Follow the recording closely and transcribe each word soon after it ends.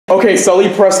Okay, Sully,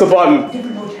 press the button.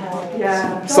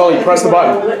 Yeah. Sully, press the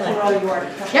button.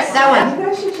 Yep, that one.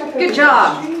 Good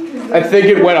job. I think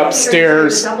it went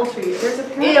upstairs. It'll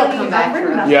come back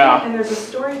for us. Yeah. And there's a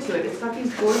story to it. It's got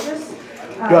these gorgeous.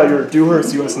 Got your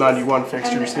Dewhurst US 91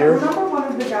 fixtures I here. remember one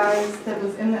of the guys that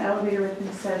was in the elevator with me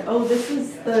said, "Oh, this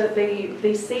is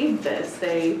they saved this.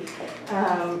 They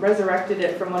resurrected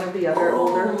it from one of the other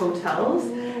older hotels."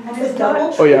 And it's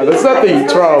double. Oh yeah, that's not the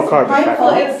Toronto Carpet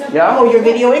Factory. Yeah? Oh, you're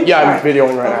videoing? Yeah, I'm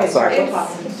videoing right now, sorry.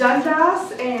 It's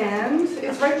Dundas and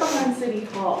it's right behind City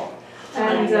Hall.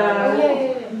 And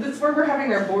that's where we're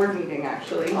having our board meeting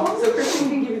actually. So Christine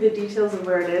can give you the details of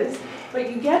where it is. But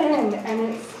you get in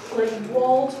and it's like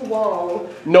wall to wall.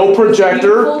 No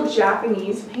projector. Beautiful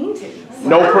Japanese paintings.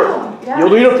 No You'll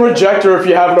need a projector if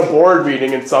you're having a board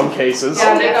meeting in some cases.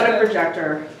 Yeah, they got a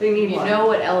projector. They need one. You know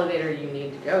what elevator you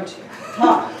need to go to.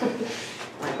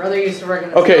 My brother used to work in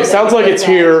the Okay, sounds like it's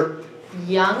here.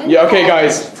 Young and Yeah, okay, Tall.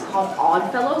 guys. It's called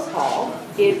Oddfellows Hall.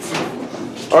 It's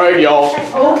Alright, y'all.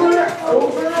 over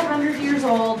 100 years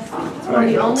old. It's one of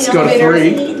the only Let's go to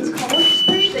elevators. 3. It's College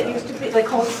Street that used to be, like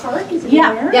College Park, is it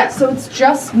there? Yeah, so it's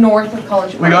just north of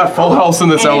College Park. We got full house in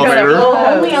this And it's elevator. the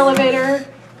only elevator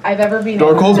I've ever been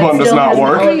Door in close that button does still not has an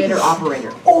work. elevator operator.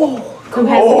 Who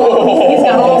has he's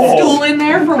got a little stool in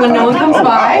there for when no one comes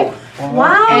by.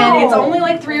 Wow. And it's only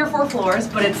like 3 or 4 floors,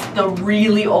 but it's the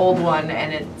really old one,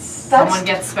 and it's someone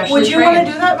gets specially Would you trained. want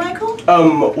to do that, Michael?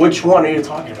 Which one are you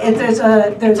talking about? There's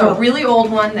It's a really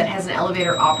old one that has an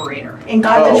elevator operator. in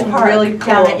College Park, really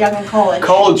down cool. at Young and College.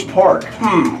 College Park.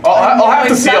 I'll have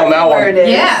to see on that Where one. it is.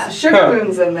 Yeah. Sugar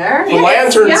Moon's in there. The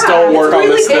lanterns don't work on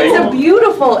this It's a thing.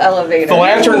 beautiful elevator. The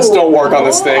lanterns don't work on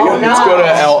this thing. Oh, Let's go to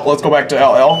L. Let's go back to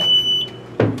LL.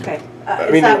 Okay.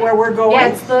 mean, Is that where we're going? Yeah,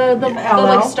 it's the LL?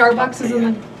 like Starbucks is in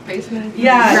the basement.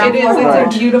 Yeah, Ground it is. floor.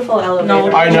 It's a beautiful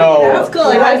elevator. I know. That's cool.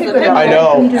 I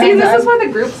know. See, this is why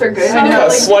the groups are good. A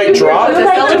slight drop. This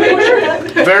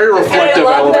elevator. Very reflective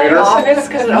elevator. Office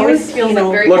because it always feels like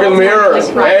very. Look in the mirror.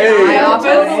 Like Hey.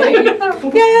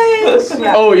 Yay!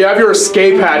 Oh, you have your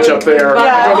escape hatch up there.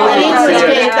 I don't know if you can see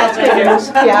it. That's good news.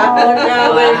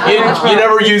 Yeah.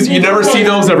 You never see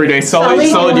those every day. Sully,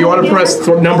 do you want to press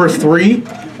number 3?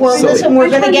 Well, Sully. listen, we're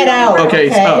gonna get out, Okay,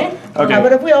 okay? okay. How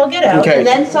about if we all get out, Okay. and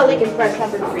then Sully can press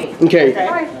number 3. Okay,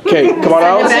 come on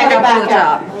out. Back up to the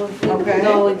top.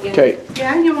 Okay,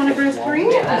 Yeah, you want to press 3?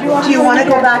 Do you wanna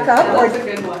go back up, or? That's a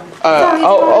good one.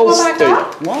 I'll stay.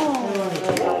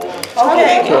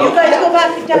 Okay, you guys go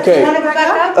back, do Okay. you wanna go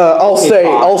back up? I'll stay.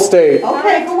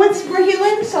 Okay, go with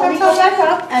Raheel, Sully, go back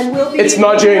up, and we'll be. It's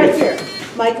nudging. right here.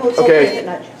 Michael, it's Okay. okay to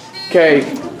nudge. Okay.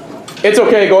 It's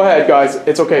okay, go ahead, guys.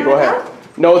 It's okay, go ahead.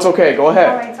 No, it's okay, go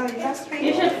ahead.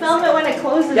 You should film it when it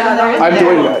closes. Yeah, there is I'm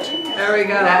doing that. There we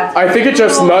go. I think it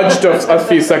just nudged a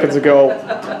few seconds ago.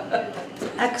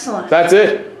 Excellent. That's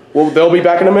it. Well, they'll be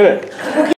back in a minute.